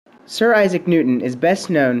Sir Isaac Newton is best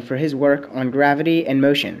known for his work on gravity and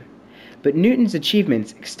motion, but Newton's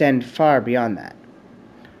achievements extend far beyond that.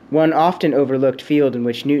 One often overlooked field in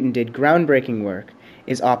which Newton did groundbreaking work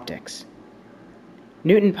is optics.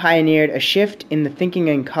 Newton pioneered a shift in the thinking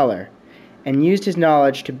in color and used his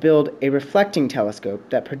knowledge to build a reflecting telescope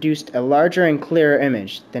that produced a larger and clearer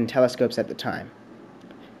image than telescopes at the time.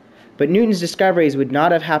 But Newton's discoveries would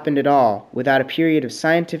not have happened at all without a period of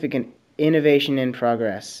scientific innovation and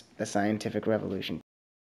progress, the scientific revolution.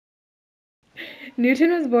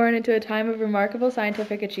 Newton was born into a time of remarkable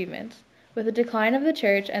scientific achievements. With the decline of the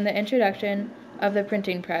church and the introduction of the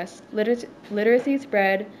printing press, literacy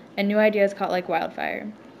spread and new ideas caught like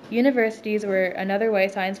wildfire. Universities were another way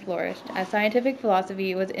science flourished, as scientific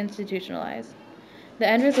philosophy was institutionalized. The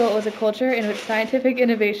end result was a culture in which scientific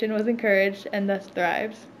innovation was encouraged and thus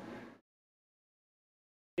thrives.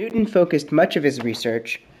 Newton focused much of his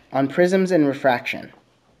research on prisms and refraction.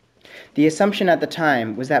 The assumption at the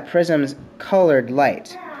time was that prisms colored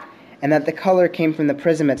light, and that the color came from the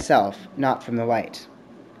prism itself, not from the light.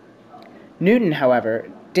 Newton, however,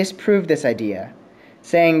 disproved this idea,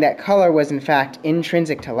 saying that color was in fact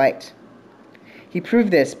intrinsic to light. He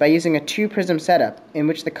proved this by using a two-prism setup in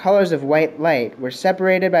which the colors of white light were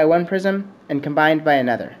separated by one prism and combined by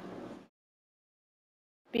another.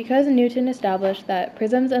 Because Newton established that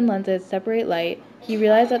prisms and lenses separate light, he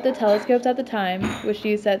realized that the telescopes at the time, which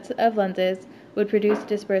used sets of lenses, would produce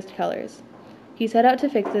dispersed colors. He set out to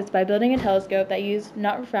fix this by building a telescope that used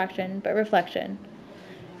not refraction, but reflection.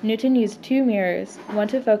 Newton used two mirrors, one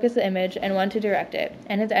to focus the image and one to direct it,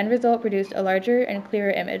 and his end result produced a larger and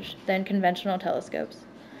clearer image than conventional telescopes.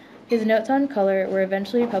 His notes on color were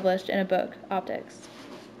eventually published in a book, Optics.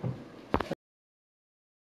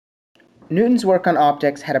 Newton's work on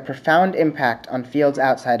optics had a profound impact on fields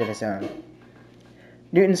outside of his own.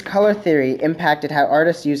 Newton's color theory impacted how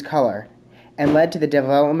artists use color, and led to the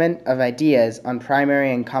development of ideas on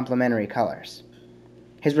primary and complementary colors.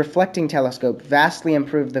 His reflecting telescope vastly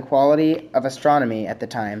improved the quality of astronomy at the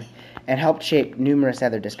time and helped shape numerous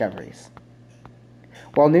other discoveries.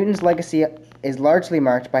 While Newton's legacy is largely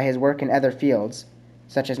marked by his work in other fields,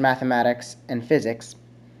 such as mathematics and physics,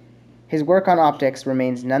 his work on optics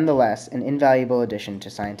remains nonetheless an invaluable addition to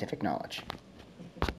scientific knowledge.